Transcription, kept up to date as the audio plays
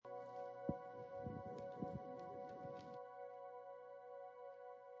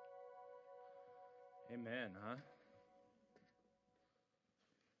Amen, huh?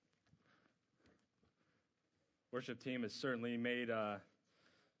 Worship team has certainly made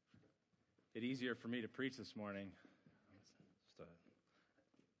it easier for me to preach this morning.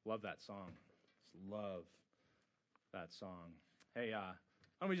 Love that song. Just love that song. Hey, why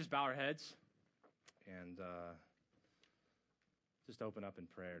don't we just bow our heads and just open up in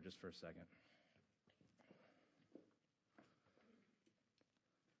prayer just for a second.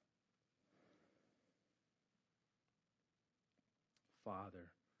 Father,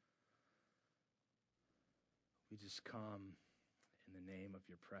 we just come in the name of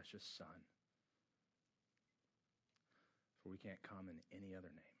your precious Son, for we can't come in any other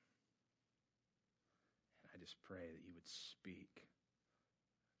name. And I just pray that you would speak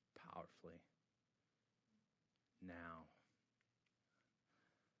powerfully now.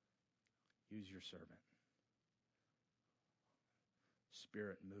 Use your servant.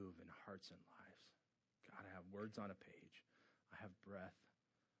 Spirit, move in hearts and lives. God, I have words on a page. I have breath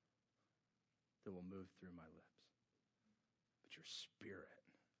that will move through my lips. But your Spirit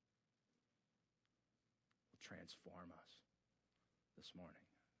will transform us this morning.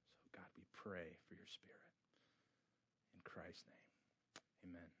 So, God, we pray for your Spirit. In Christ's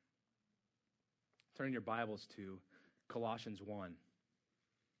name, amen. Turn your Bibles to Colossians 1.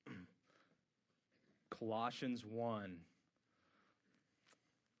 Colossians 1.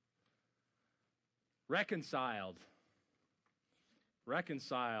 Reconciled.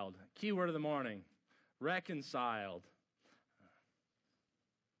 Reconciled. Key word of the morning. Reconciled.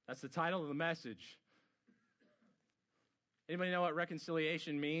 That's the title of the message. Anybody know what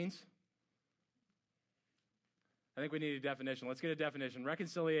reconciliation means? I think we need a definition. Let's get a definition.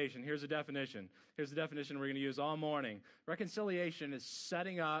 Reconciliation. Here's a definition. Here's the definition we're going to use all morning. Reconciliation is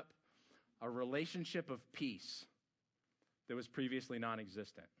setting up a relationship of peace that was previously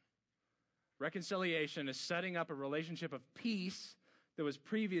non-existent. Reconciliation is setting up a relationship of peace that was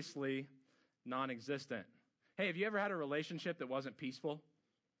previously non-existent. Hey, have you ever had a relationship that wasn't peaceful?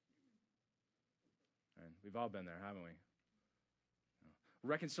 And we've all been there, haven't we?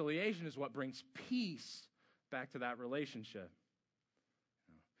 Reconciliation is what brings peace back to that relationship.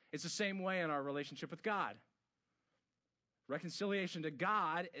 It's the same way in our relationship with God. Reconciliation to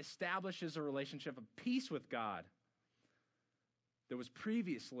God establishes a relationship of peace with God that was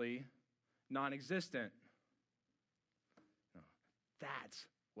previously non-existent. That's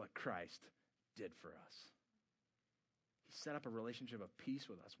what Christ did for us. He set up a relationship of peace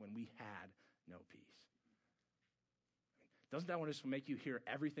with us when we had no peace. Doesn't that want to make you hear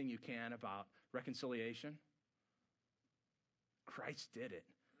everything you can about reconciliation? Christ did it,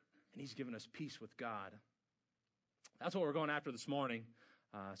 and he's given us peace with God. That's what we're going after this morning.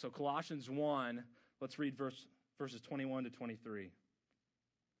 So Colossians 1, let's read verses 21 to 23.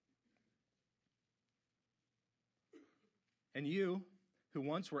 And you, who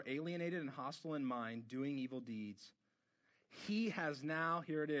once were alienated and hostile in mind, doing evil deeds, he has now,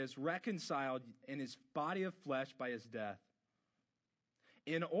 here it is, reconciled in his body of flesh by his death,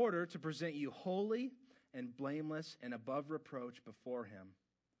 in order to present you holy and blameless and above reproach before him,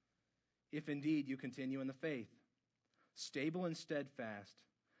 if indeed you continue in the faith, stable and steadfast,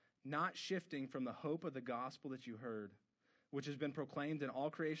 not shifting from the hope of the gospel that you heard, which has been proclaimed in all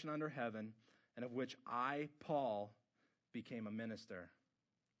creation under heaven, and of which I, Paul, became a minister.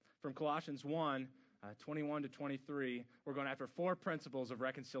 From Colossians 1, 21 to 23, we're going after 4 principles of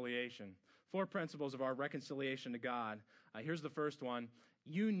reconciliation. 4 principles of our reconciliation to God. Here's the first one.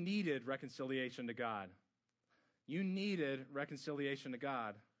 You needed reconciliation to God. You needed reconciliation to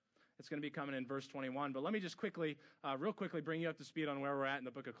God. It's going to be coming in verse 21. But let me just real quickly bring you up to speed on where we're at in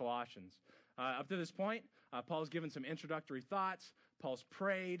the book of Colossians. Up to this point, Paul's given some introductory thoughts. Paul's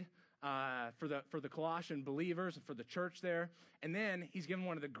prayed for the Colossian believers and for the church there. And then he's given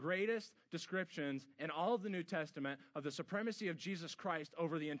one of the greatest descriptions in all of the New Testament of the supremacy of Jesus Christ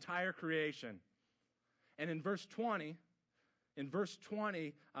over the entire creation. And in verse 20,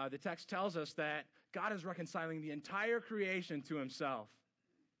 the text tells us that God is reconciling the entire creation to himself,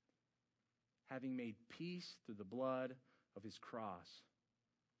 having made peace through the blood of his cross.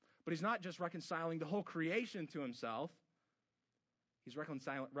 But he's not just reconciling the whole creation to himself. He's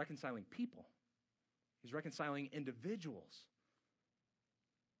reconciling people. He's reconciling individuals.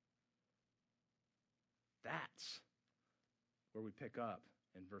 That's where we pick up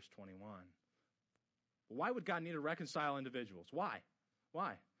in verse 21. Why would God need to reconcile individuals? Why?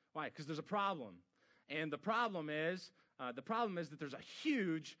 Because there's a problem. And the problem is that there's a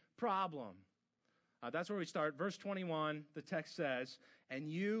huge problem. That's where we start. Verse 21, the text says, and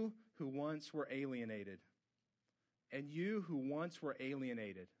you who once were alienated. And you who once were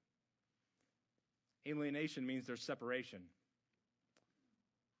alienated. Alienation means there's separation.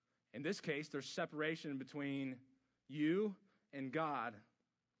 In this case, there's separation between you and God.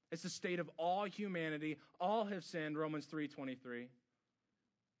 It's the state of all humanity. All have sinned, Romans 3:23.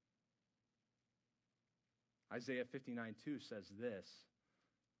 Isaiah 59:2 says this,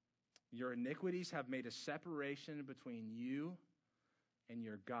 your iniquities have made a separation between you and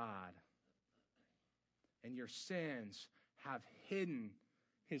your God, and your sins have hidden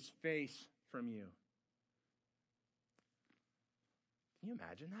his face from you. Can you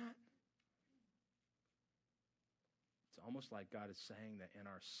imagine that? It's almost like God is saying that in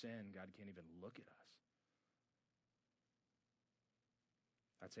our sin, God can't even look at us.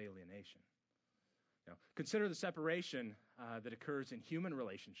 That's alienation. Consider the separation that occurs in human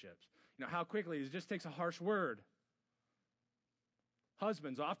relationships. How quickly it just takes a harsh word.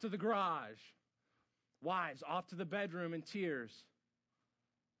 Husbands off to the garage. Wives off to the bedroom in tears.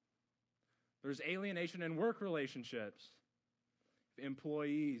 There's alienation in work relationships.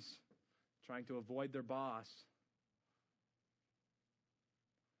 Employees trying to avoid their boss.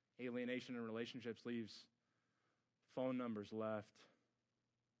 Alienation in relationships leaves phone numbers left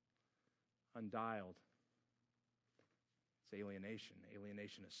undialed. It's alienation.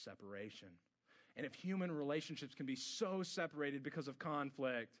 Alienation is separation. And if human relationships can be so separated because of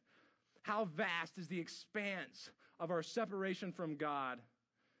conflict, how vast is the expanse of our separation from God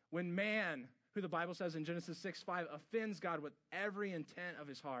when man, who the Bible says in Genesis 6:5, offends God with every intent of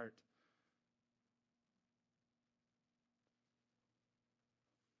his heart.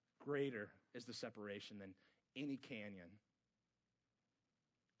 Greater is the separation than any canyon.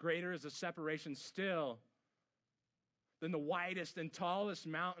 Greater is the separation still than the widest and tallest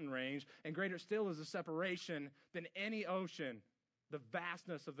mountain range, and greater still is the separation than any ocean, the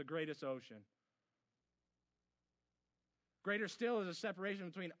vastness of the greatest ocean. Greater still is a separation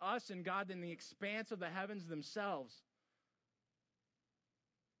between us and God than the expanse of the heavens themselves.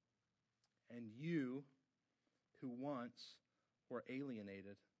 And you, who once were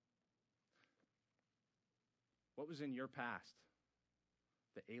alienated, what was in your past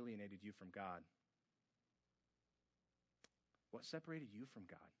that alienated you from God? What separated you from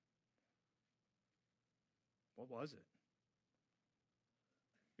God? What was it?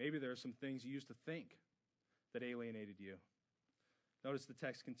 Maybe there are some things you used to think that alienated you. Notice the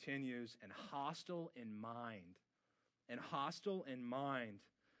text continues, and hostile in mind. And hostile in mind.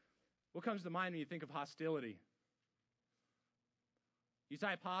 What comes to mind when you think of hostility? You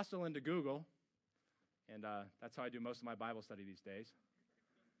type hostile into Google, and that's how I do most of my Bible study these days.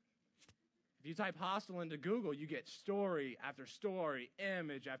 If you type hostile into Google, you get story after story,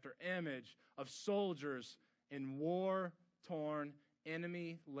 image after image of soldiers in war-torn,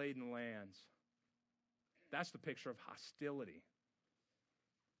 enemy-laden lands. That's the picture of hostility.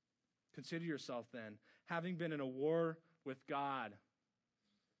 Consider yourself then, having been in a war with God.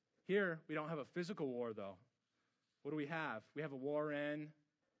 Here, we don't have a physical war, though. What do we have? We have a war in,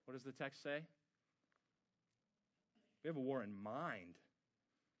 what does the text say? We have a war in mind.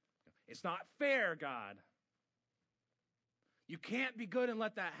 It's not fair, God. You can't be good and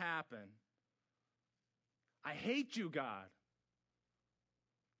let that happen. I hate you, God.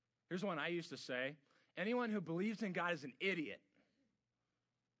 Here's one I used to say. Anyone who believes in God is an idiot.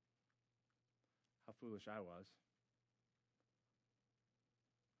 How foolish I was.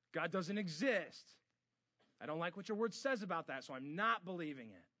 God doesn't exist. I don't like what your word says about that, so I'm not believing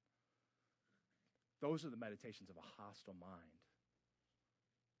it. Those are the meditations of a hostile mind.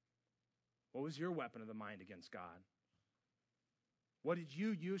 What was your weapon of the mind against God? What did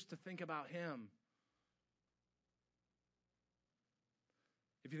you use to think about him?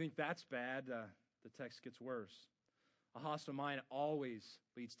 If you think that's bad, the text gets worse. A hostile mind always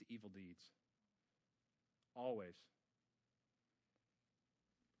leads to evil deeds. Always.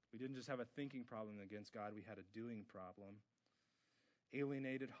 We didn't just have a thinking problem against God, we had a doing problem.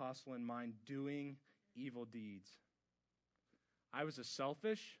 Alienated, hostile in mind, doing evil deeds. I was a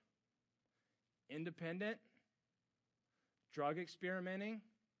selfish, independent, drug experimenting,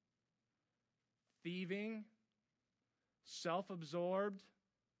 thieving, self-absorbed,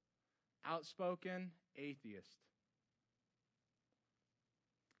 outspoken atheist.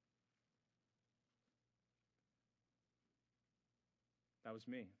 That was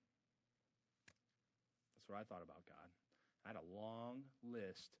me. That's what I thought about God. I had a long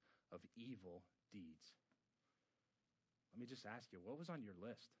list of evil deeds. Let me just ask you, what was on your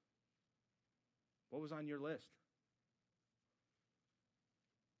list? What was on your list?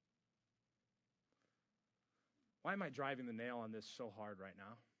 Why am I driving the nail on this so hard right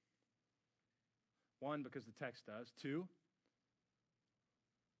now? One, because the text does. Two,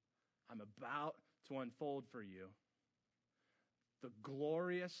 I'm about to unfold for you the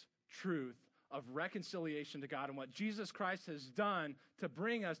glorious truth of reconciliation to God and what Jesus Christ has done to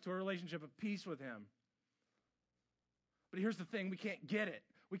bring us to a relationship of peace with him. But here's the thing, we can't get it.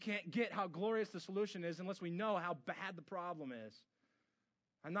 We can't get how glorious the solution is unless we know how bad the problem is.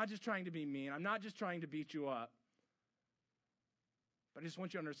 I'm not just trying to be mean. I'm not just trying to beat you up. But I just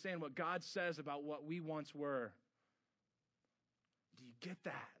want you to understand what God says about what we once were. Do you get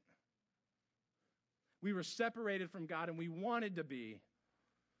that? We were separated from God and we wanted to be.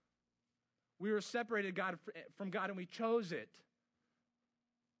 We were separated from God and we chose it.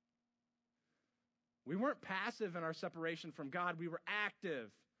 We weren't passive in our separation from God. We were active.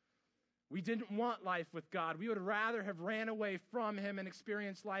 We didn't want life with God. We would rather have ran away from him and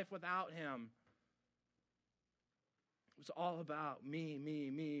experienced life without him. It was all about me, me,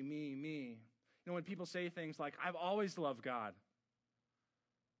 me, me, me. You know, when people say things like, I've always loved God.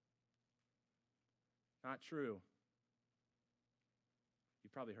 Not true.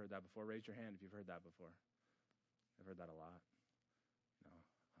 You've probably heard that before. Raise your hand if you've heard that before. I've heard that a lot. No.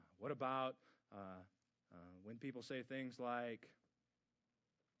 What about when people say things like,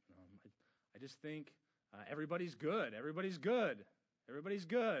 I just think everybody's good. Everybody's good. Everybody's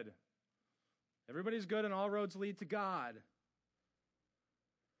good. Everybody's good and all roads lead to God.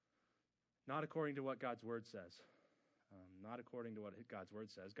 Not according to what God's word says. Not according to what God's word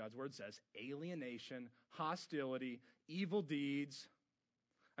says. God's word says alienation, hostility, evil deeds.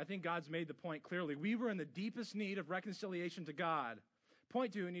 I think God's made the point clearly. We were in the deepest need of reconciliation to God.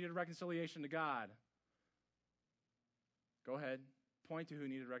 Point to who needed reconciliation to God. Go ahead. Point to who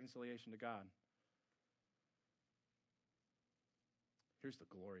needed reconciliation to God. Here's the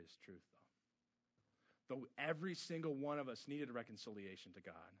glorious truth, though. Though every single one of us needed reconciliation to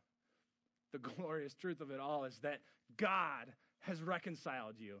God, the glorious truth of it all is that God has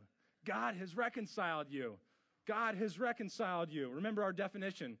reconciled you. God has reconciled you. God has reconciled you. Remember our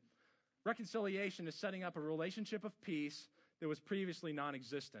definition. Reconciliation is setting up a relationship of peace that was previously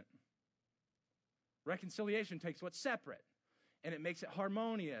non-existent. Reconciliation takes what's separate and it makes it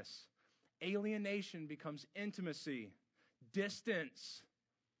harmonious. Alienation becomes intimacy. Distance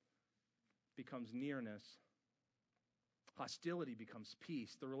becomes nearness. Hostility becomes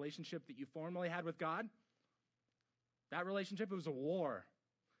peace. The relationship that you formerly had with God, that relationship, it was a war.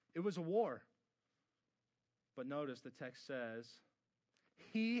 It was a war. But notice the text says,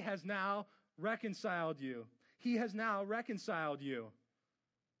 he has now reconciled you. He has now reconciled you.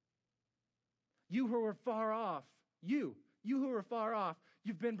 You who were far off, you who were far off,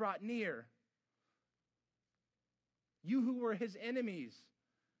 you've been brought near. You who were his enemies,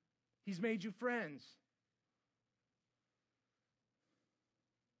 he's made you friends.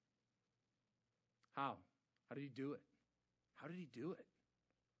 How? How did he do it? How did he do it?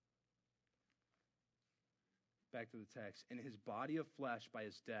 Back to the text. In his body of flesh by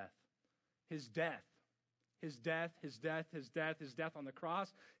his death. His death. His death, his death, his death, his death on the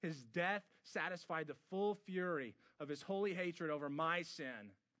cross. His death satisfied the full fury of his holy hatred over my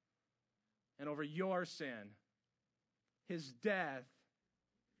sin and over your sin. His death,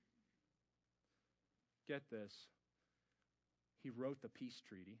 get this, he wrote the peace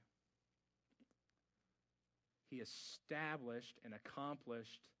treaty. He established and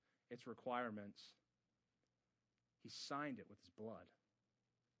accomplished its requirements. He signed it with his blood.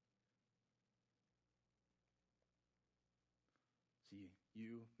 See,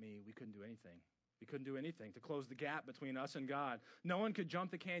 you, me, we couldn't do anything. We couldn't do anything to close the gap between us and God. No one could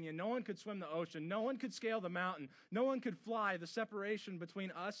jump the canyon. No one could swim the ocean. No one could scale the mountain. No one could fly the separation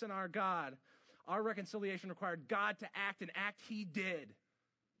between us and our God. Our reconciliation required God to act, and act he did.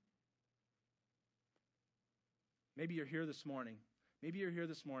 Maybe you're here this morning. Maybe you're here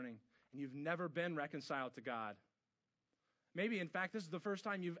this morning and you've never been reconciled to God. Maybe, in fact, this is the first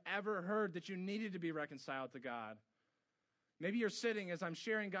time you've ever heard that you needed to be reconciled to God. Maybe you're sitting as I'm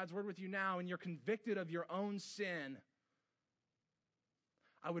sharing God's word with you now and you're convicted of your own sin.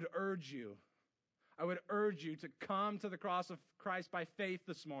 I would urge you to come to the cross of Christ by faith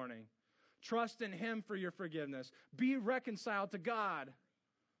this morning. Trust in him for your forgiveness. Be reconciled to God.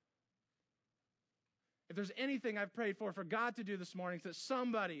 If there's anything I've prayed for God to do this morning, it's that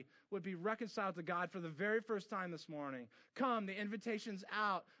somebody would be reconciled to God for the very first time this morning. Come, the invitation's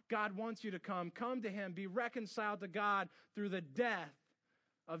out. God wants you to come. Come to him. Be reconciled to God through the death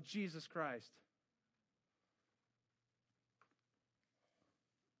of Jesus Christ.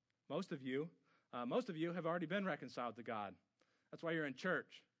 Most of you have already been reconciled to God. That's why you're in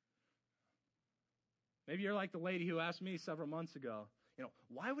church. Maybe you're like the lady who asked me several months ago,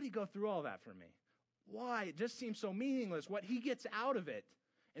 why would he go through all that for me? Why? It just seems so meaningless. What he gets out of it.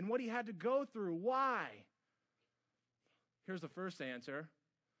 and what he had to go through. Why? Here's the first answer.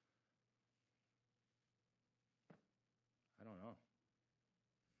 I don't know.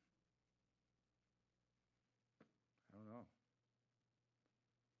 I don't know.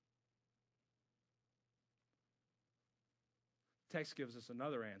 Text gives us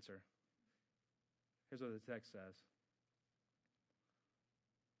another answer. Here's what the text says.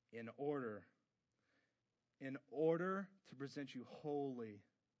 In order to present you holy.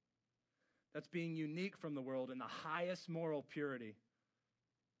 That's being unique from the world in the highest moral purity.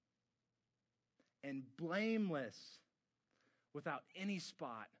 And blameless, without any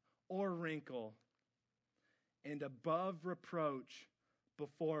spot or wrinkle, and above reproach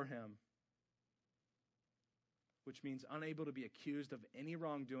before him. Which means unable to be accused of any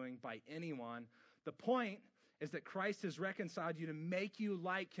wrongdoing by anyone. The point is that Christ has reconciled you to make you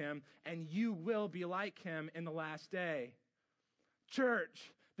like him, and you will be like him in the last day.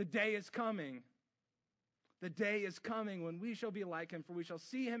 Church, the day is coming. The day is coming when we shall be like him, for we shall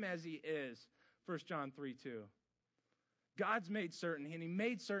see him as he is. 1 John 3:2. God's made certain, and he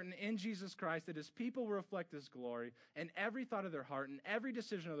made certain in Jesus Christ that his people will reflect his glory, and every thought of their heart, and every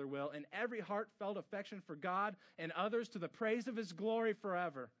decision of their will, and every heartfelt affection for God and others to the praise of his glory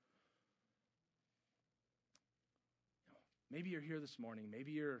forever. Maybe you're here this morning.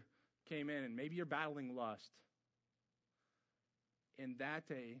 Maybe you came in, and maybe you're battling lust. In that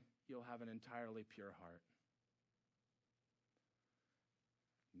day, you'll have an entirely pure heart.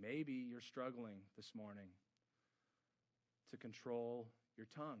 Maybe you're struggling this morning to control your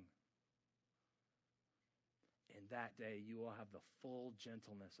tongue. In that day, you will have the full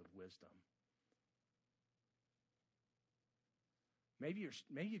gentleness of wisdom. Maybe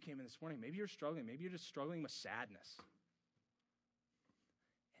you came in this morning. Maybe you're struggling. Maybe you're just struggling with sadness.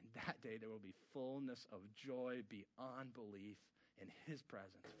 In that day, there will be fullness of joy beyond belief in his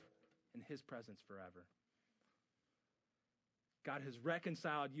presence forever. God has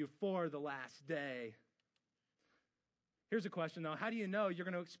reconciled you for the last day. Here's a question, though. How do you know you're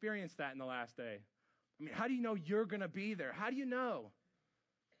going to experience that in the last day? I mean, how do you know you're going to be there? How do you know?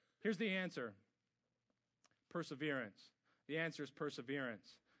 Here's the answer. Perseverance. The answer is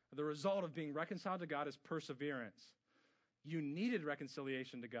perseverance. The result of being reconciled to God is perseverance. You needed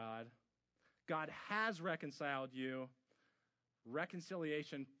reconciliation to God. God has reconciled you.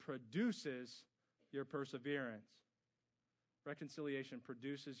 Reconciliation produces your perseverance. Reconciliation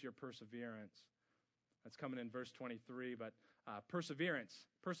produces your perseverance. That's coming in verse 23, but perseverance,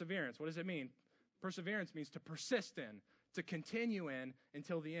 what does it mean? Perseverance means to persist in, to continue in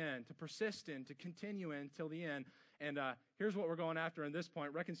until the end, to persist in, to continue in until the end. And here's what we're going after in this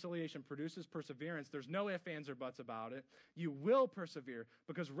point. Reconciliation produces perseverance. There's no ifs, ands, or buts about it. You will persevere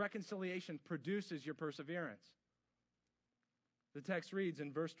because reconciliation produces your perseverance. The text reads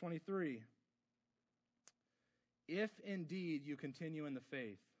in verse 23, if indeed you continue in the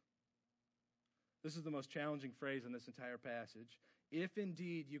faith. This is the most challenging phrase in this entire passage. If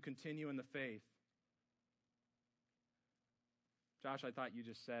indeed you continue in the faith. Josh, I thought you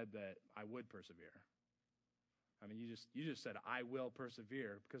just said that I would persevere. I mean, you just said I will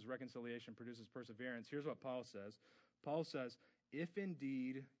persevere because reconciliation produces perseverance. Here's what Paul says. Paul says, if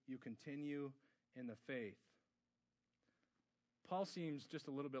indeed you continue in the faith. Paul seems just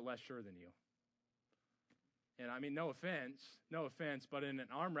a little bit less sure than you. And I mean, no offense, but in an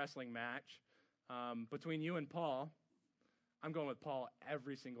arm wrestling match between you and Paul, I'm going with Paul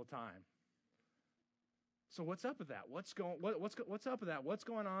every single time. So what's up with that? What's up with that? What's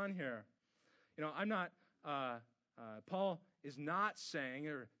going on here? You know, I'm not. Paul is not saying,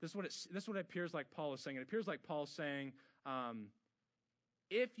 or this is what it appears like Paul is saying. It appears like Paul's saying,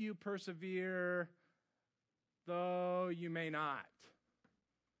 if you persevere, though you may not.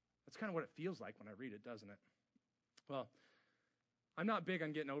 That's kind of what it feels like when I read it, doesn't it? Well, I'm not big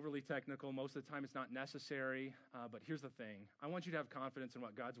on getting overly technical. Most of the time it's not necessary. But here's the thing. I want you to have confidence in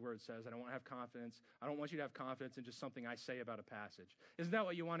what God's word says. I don't want you to have confidence in just something I say about a passage. Isn't that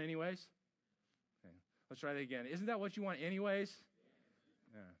what you want anyways? Okay. Let's try that again. Isn't that what you want anyways?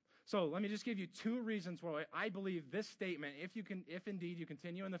 Yeah. So let me just give you two reasons why I believe this statement, if indeed you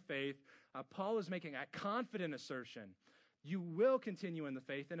continue in the faith, Paul is making a confident assertion. You will continue in the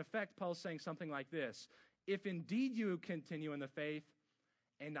faith. In effect, Paul's saying something like this. If indeed you continue in the faith,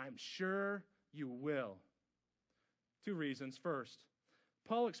 and I'm sure you will. Two reasons. First,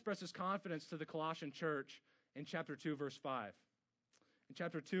 Paul expresses confidence to the Colossian church in chapter 2, verse 5. In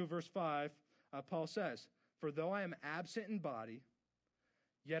chapter 2, verse 5, Paul says, for though I am absent in body,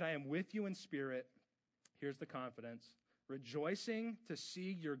 yet I am with you in spirit. Here's the confidence. Rejoicing to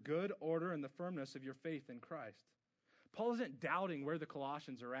see your good order and the firmness of your faith in Christ. Paul isn't doubting where the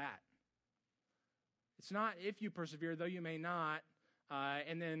Colossians are at. It's not if you persevere, though you may not.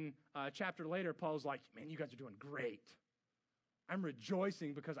 And then a chapter later, Paul's like, man, you guys are doing great. I'm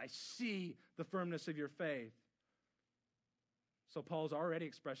rejoicing because I see the firmness of your faith. So Paul's already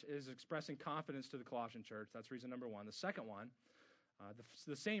expressing confidence to the Colossian church. That's reason number one. The second one,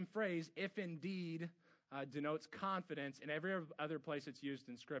 the same phrase, if indeed, denotes confidence in every other place it's used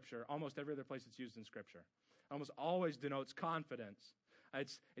in Scripture, almost every other place it's used in Scripture. Almost always denotes confidence.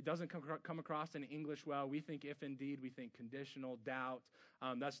 It doesn't come across in English well. We think if indeed, we think conditional, doubt.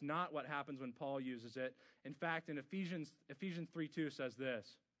 That's not what happens when Paul uses it. In fact, in Ephesians 3:2 says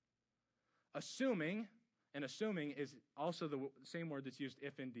this, assuming, and assuming is also the same word that's used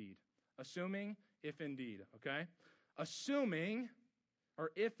if indeed. Assuming, if indeed, okay? Assuming,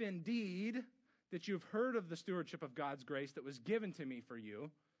 or if indeed, that you've heard of the stewardship of God's grace that was given to me for you.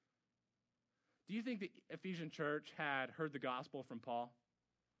 Do you think the Ephesian church had heard the gospel from Paul?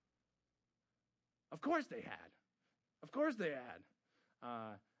 Of course they had. Of course they had.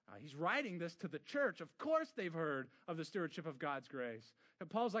 He's writing this to the church. Of course they've heard of the stewardship of God's grace. And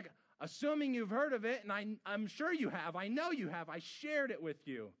Paul's like, assuming you've heard of it, and I'm sure you have. I know you have. I shared it with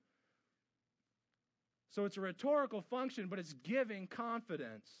you. So it's a rhetorical function, but it's giving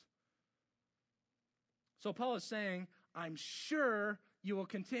confidence. So Paul is saying, I'm sure you will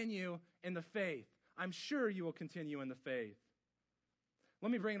continue in the faith. I'm sure you will continue in the faith.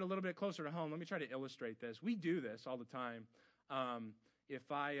 Let me bring it a little bit closer to home. Let me try to illustrate this. We do this all the time.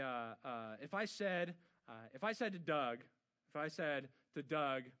 If I said to Doug,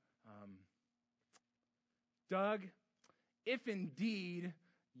 Doug, if indeed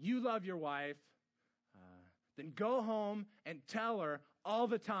you love your wife, then go home and tell her all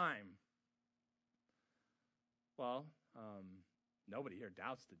the time. Well, nobody here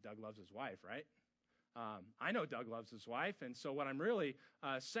doubts that Doug loves his wife, right? I know Doug loves his wife, and so what I'm really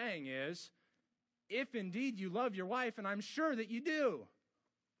saying is, if indeed you love your wife, and I'm sure that you do,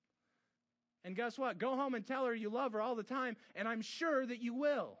 and guess what? Go home and tell her you love her all the time, and I'm sure that you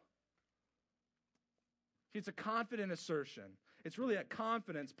will. It's a confident assertion. It's really a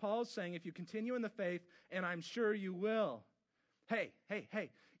confidence. Paul's saying, if you continue in the faith, and I'm sure you will. Hey,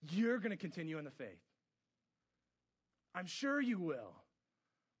 you're going to continue in the faith. I'm sure you will.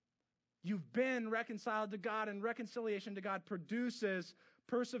 You've been reconciled to God, and reconciliation to God produces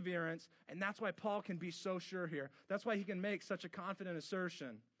perseverance, and that's why Paul can be so sure here. That's why he can make such a confident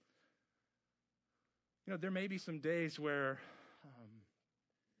assertion. You know, there may be some days where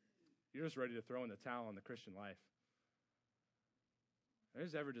you're just ready to throw in the towel on the Christian life.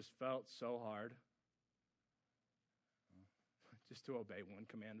 Has it ever just felt so hard just to obey one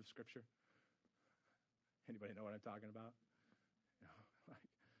command of Scripture? Anybody know what I'm talking about? You know, like,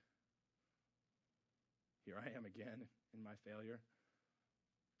 here I am again in my failure.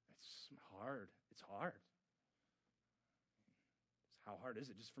 It's hard. It's hard. How hard is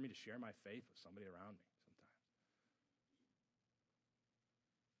it just for me to share my faith with somebody around me sometimes?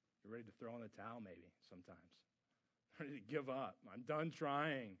 You're ready to throw in the towel maybe sometimes. Ready to give up. I'm done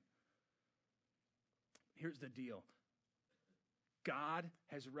trying. Here's the deal. God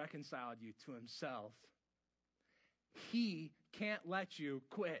has reconciled you to himself. He can't let you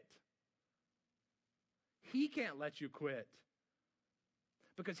quit. He can't let you quit.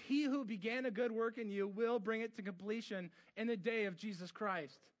 Because he who began a good work in you will bring it to completion in the day of Jesus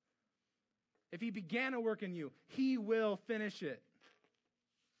Christ. If he began a work in you, he will finish it.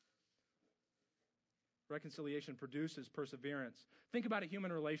 Reconciliation produces perseverance. Think about a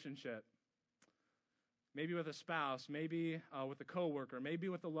human relationship. Maybe with a spouse, maybe with a coworker, maybe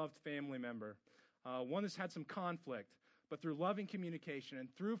with a loved family member. One that's had some conflict, but through loving communication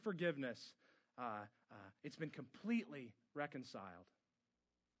and through forgiveness, it's been completely reconciled.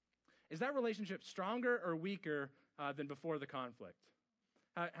 Is that relationship stronger or weaker than before the conflict?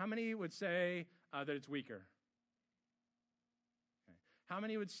 How many would say that it's weaker? Okay. How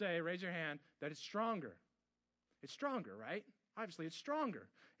many would say, raise your hand, that it's stronger? It's stronger, right? Obviously, it's stronger.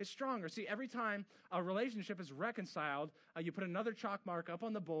 It's stronger. See, every time a relationship is reconciled, you put another chalk mark up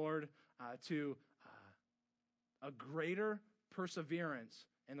on the board to a greater perseverance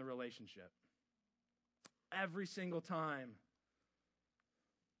in the relationship. Every single time.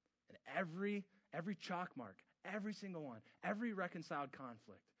 And every chalk mark, every single one, every reconciled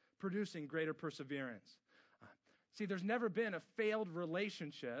conflict, producing greater perseverance. See, there's never been a failed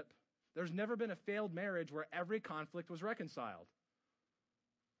relationship. There's never been a failed marriage where every conflict was reconciled.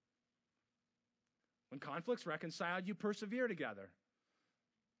 When conflict's reconciled, you persevere together.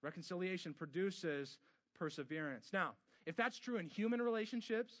 Reconciliation produces perseverance. Now, if that's true in human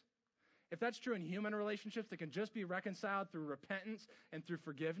relationships, if that's true in human relationships that can just be reconciled through repentance and through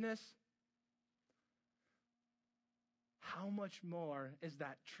forgiveness, how much more is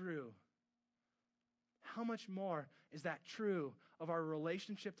that true? How much more is that true of our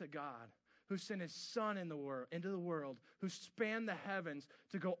relationship to God, who sent his Son into the world, who spanned the heavens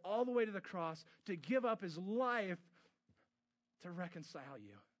to go all the way to the cross, to give up his life to reconcile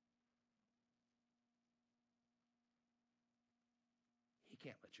you? He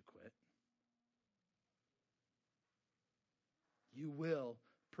can't let you quit. You will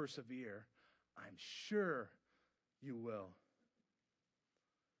persevere. I'm sure you will.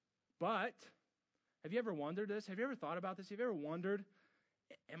 But have you ever wondered this? Have you ever thought about this? Have you ever wondered,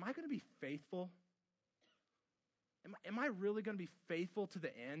 am I going to be faithful? Am I really going to be faithful to the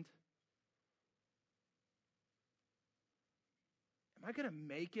end? Am I going to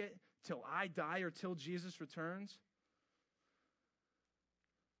make it till I die or till Jesus returns?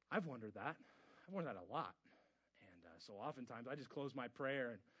 I've wondered that. I've wondered that a lot. And so oftentimes I just close my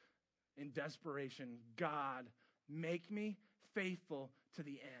prayer and in desperation, God, make me faithful to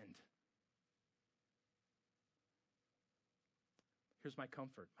the end. Here's my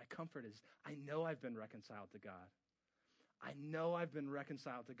comfort. My comfort is I know I've been reconciled to God. I know I've been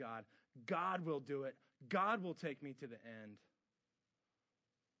reconciled to God. God will do it. God will take me to the end.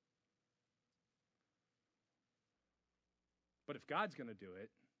 But if God's going to do it,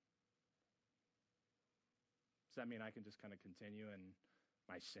 does that mean I can just kind of continue in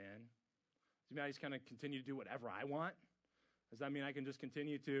my sin? Does that mean I just kind of continue to do whatever I want? Does that mean I can just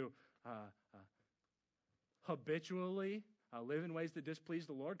continue to habitually live in ways that displease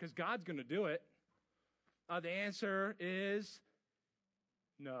the Lord? Because God's going to do it. The answer is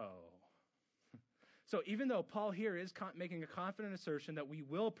no. So even though Paul here is making a confident assertion that we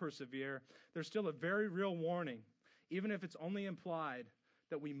will persevere, there's still a very real warning, even if it's only implied,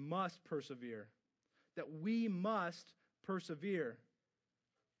 that we must persevere. That we must persevere.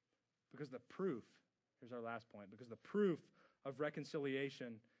 Because the proof, here's our last point, because the proof of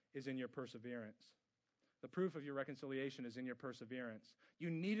reconciliation is in your perseverance. The proof of your reconciliation is in your perseverance. You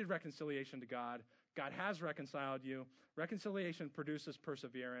needed reconciliation to God. God has reconciled you. Reconciliation produces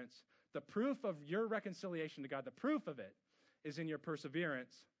perseverance. The proof of your reconciliation to God, the proof of it, is in your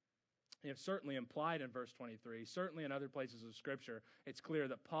perseverance. It's certainly implied in verse 23, certainly in other places of Scripture. It's clear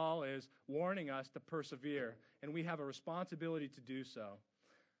that Paul is warning us to persevere, and we have a responsibility to do so.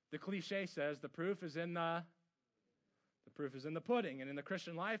 The cliche says the proof is in the pudding. And in the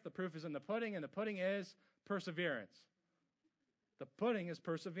Christian life, the proof is in the pudding, and the pudding is perseverance. The pudding is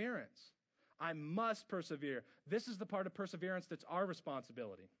perseverance. I must persevere. This is the part of perseverance that's our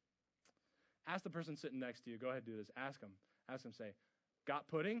responsibility. Ask the person sitting next to you. Go ahead and do this. Ask them. Say, got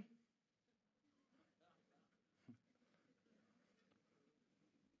pudding?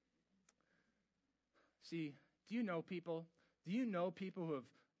 See, do you know people who have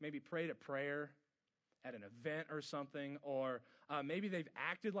maybe prayed a prayer at an event or something, or maybe they've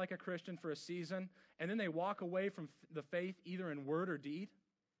acted like a Christian for a season, and then they walk away from the faith either in word or deed?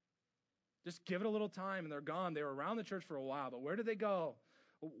 Just give it a little time, and they're gone. They were around the church for a while, but where did they go?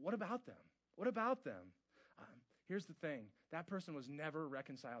 What about them? What about them? Here's the thing. That person was never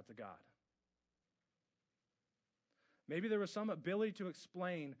reconciled to God. Maybe there was some ability to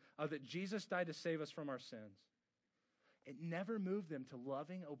explain that Jesus died to save us from our sins. It never moved them to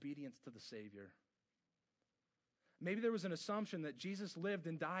loving obedience to the Savior. Maybe there was an assumption that Jesus lived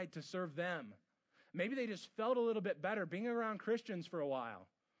and died to serve them. Maybe they just felt a little bit better being around Christians for a while.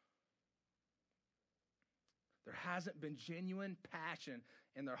 There hasn't been genuine passion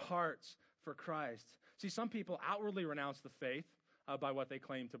in their hearts for Christ. See, some people outwardly renounce the faith by what they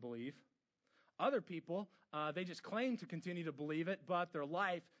claim to believe. Other people, they just claim to continue to believe it, but their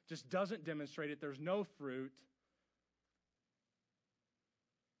life just doesn't demonstrate it. There's no fruit.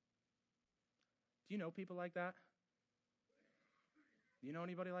 Do you know people like that? Do you know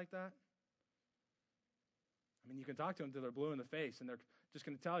anybody like that? I mean, you can talk to them till they're blue in the face, and they're just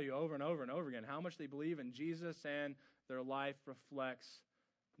going to tell you over and over and over again how much they believe in Jesus, and their life reflects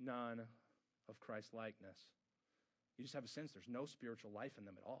none of Christ's likeness. You just have a sense there's no spiritual life in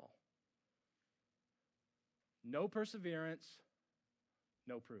them at all. No perseverance,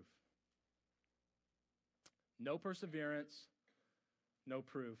 no proof. No perseverance, no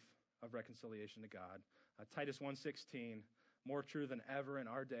proof of reconciliation to God. Titus 1:16, more true than ever in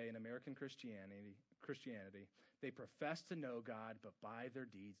our day in American Christianity, they profess to know God, but by their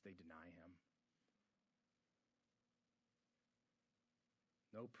deeds they deny him.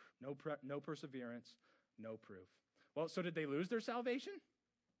 No perseverance, no proof. Well, so did they lose their salvation?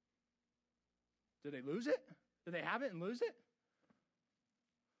 Did they lose it? Did they have it and lose it?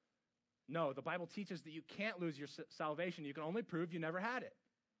 No, the Bible teaches that you can't lose your salvation. You can only prove you never had it.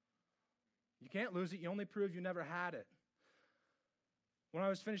 You can't lose it. You only prove you never had it. When I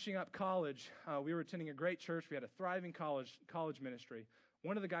was finishing up college, we were attending a great church. We had a thriving college ministry.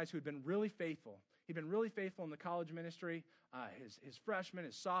 One of the guys who had been really faithful, he'd been really faithful in the college ministry, his freshman,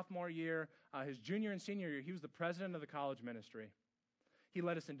 his sophomore year, his junior and senior year, he was the president of the college ministry. He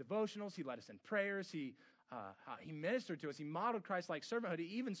led us in devotionals. He led us in prayers. He ministered to us. He modeled Christ-like servanthood. He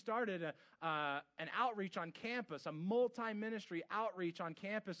even started an outreach on campus, a multi-ministry outreach on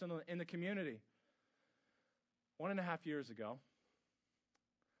campus in the community. 1.5 years ago,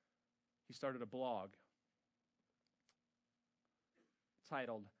 he started a blog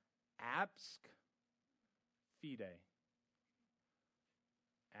titled Absque Fide.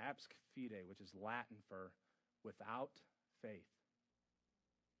 Absque Fide, which is Latin for without faith.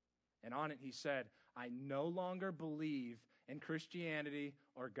 And on it he said, I no longer believe in Christianity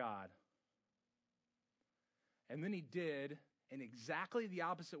or God. And then he did in exactly the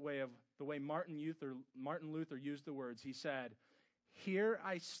opposite way of the way Martin Luther used the words. He said, here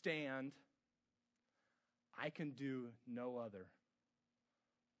I stand, I can do no other.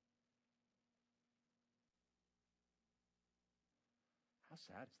 How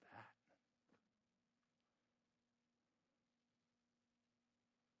sad is that?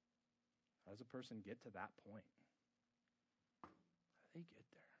 How does a person get to that point? How do they get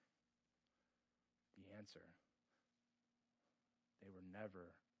there? The answer, he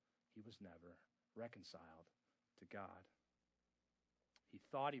was never reconciled to God. He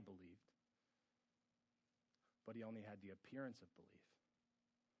thought he believed, but he only had the appearance of belief.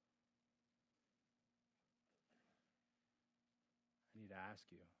 I need to ask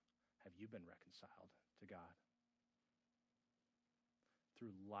you, have you been reconciled to God?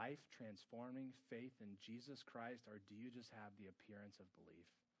 Through life-transforming faith in Jesus Christ, or do you just have the appearance of belief?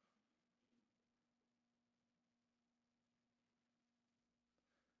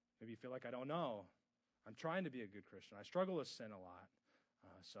 Maybe you feel like, I don't know. I'm trying to be a good Christian. I struggle with sin a lot.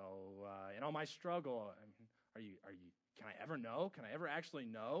 In all my struggle, can I ever know? Can I ever actually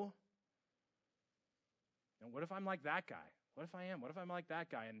know? And what if I'm like that guy? What if I am? What if I'm like that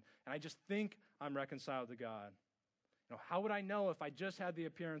guy? And I just think I'm reconciled to God? How would I know if I just had the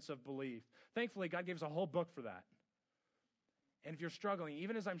appearance of belief? Thankfully, God gave us a whole book for that. And if you're struggling,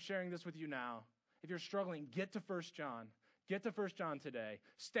 even as I'm sharing this with you now, if you're struggling, get to 1 John. Get to 1 John today.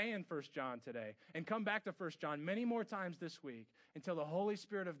 Stay in 1 John today. And come back to 1 John many more times this week until the Holy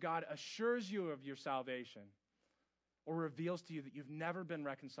Spirit of God assures you of your salvation or reveals to you that you've never been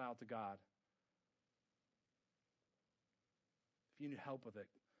reconciled to God. If you need help with it,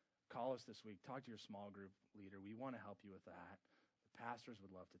 call us this week. Talk to your small group leader. We want to help you with that. The pastors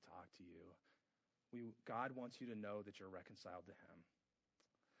would love to talk to you. God wants you to know that you're reconciled to him.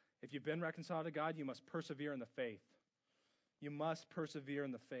 If you've been reconciled to God, you must persevere in the faith. You must persevere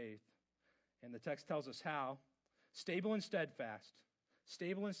in the faith. And the text tells us how. Stable and steadfast.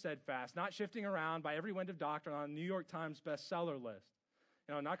 Stable and steadfast. Not shifting around by every wind of doctrine on a New York Times bestseller list.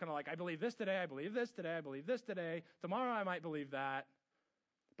 Not going to I believe this today, I believe this today, I believe this today. Tomorrow I might believe that.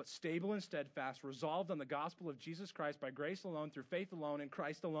 But stable and steadfast, resolved on the gospel of Jesus Christ by grace alone, through faith alone, in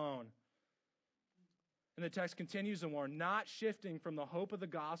Christ alone. And the text continues to warn, not shifting from the hope of the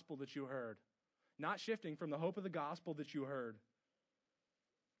gospel that you heard. Not shifting from the hope of the gospel that you heard.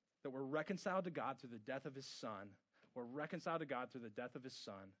 That we're reconciled to God through the death of his Son. We're reconciled to God through the death of his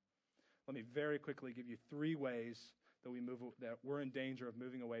Son. Let me very quickly give you 3 ways that we're in danger of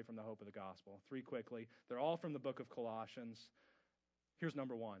moving away from the hope of the gospel. 3 quickly. They're all from the book of Colossians. Here's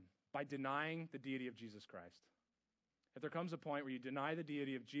number 1. By denying the deity of Jesus Christ. If there comes a point where you deny the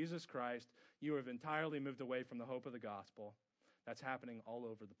deity of Jesus Christ, you have entirely moved away from the hope of the gospel. That's happening all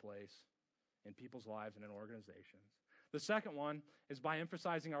over the place in people's lives and in organizations. The second one is by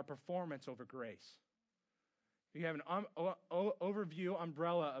emphasizing our performance over grace. If you have an overview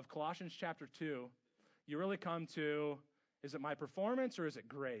umbrella of Colossians chapter 2, you really come to, is it my performance or is it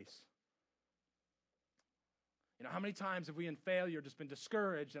grace? How many times have we in failure just been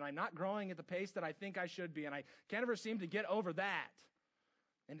discouraged and I'm not growing at the pace that I think I should be and I can't ever seem to get over that?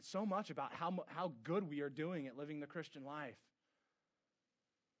 And it's so much about how good we are doing at living the Christian life.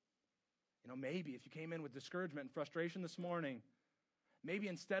 Maybe if you came in with discouragement and frustration this morning, maybe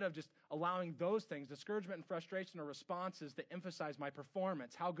instead of just allowing those things, discouragement and frustration are responses that emphasize my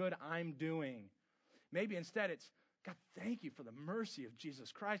performance, how good I'm doing. Maybe instead it's, God, thank you for the mercy of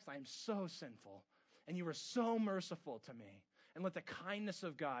Jesus Christ. I am so sinful. And you were so merciful to me. And let the kindness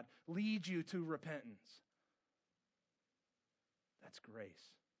of God lead you to repentance. That's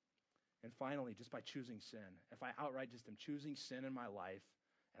grace. And finally, just by choosing sin. If I outright just am choosing sin in my life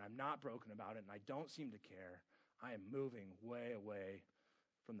and I'm not broken about it, and I don't seem to care, I am moving way away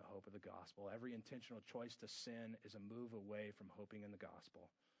from the hope of the gospel. Every intentional choice to sin is a move away from hoping in the gospel.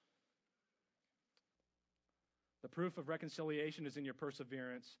 The proof of reconciliation is in your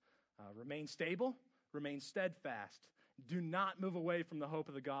perseverance. Remain stable, remain steadfast. Do not move away from the hope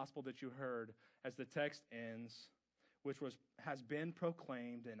of the gospel that you heard, as the text ends, which has been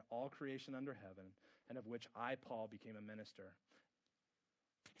proclaimed in all creation under heaven, and of which I, Paul, became a minister.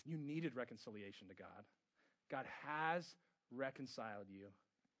 You needed reconciliation to God. God has reconciled you.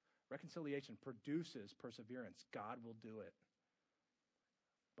 Reconciliation produces perseverance. God will do it.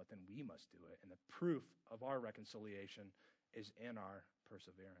 But then we must do it. And the proof of our reconciliation is in our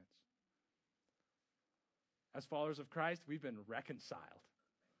perseverance. As followers of Christ, we've been reconciled.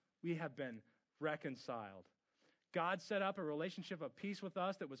 We have been reconciled. God set up a relationship of peace with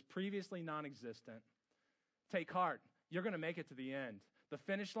us that was previously non-existent. Take heart. You're going to make it to the end. The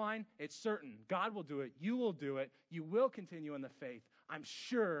finish line, it's certain. God will do it. You will do it. You will continue in the faith. I'm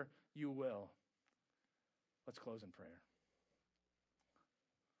sure you will. Let's close in prayer.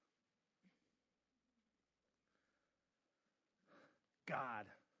 God,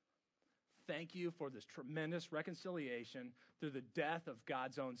 thank you for this tremendous reconciliation through the death of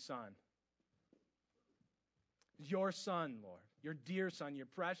God's own Son. Your Son, Lord, your dear Son, your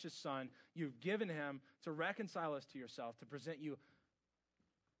precious Son, you've given him to reconcile us to yourself, to present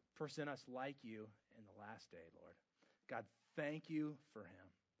us like you in the last day, Lord. God, thank you for him.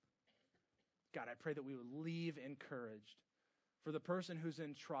 God, I pray that we would leave encouraged. For the person who's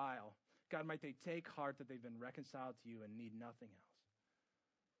in trial, God, might they take heart that they've been reconciled to you and need nothing else.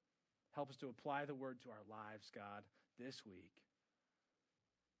 Help us to apply the word to our lives, God, this week,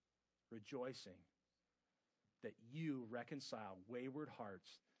 rejoicing that you reconcile wayward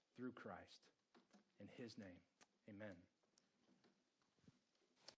hearts through Christ. In his name, amen.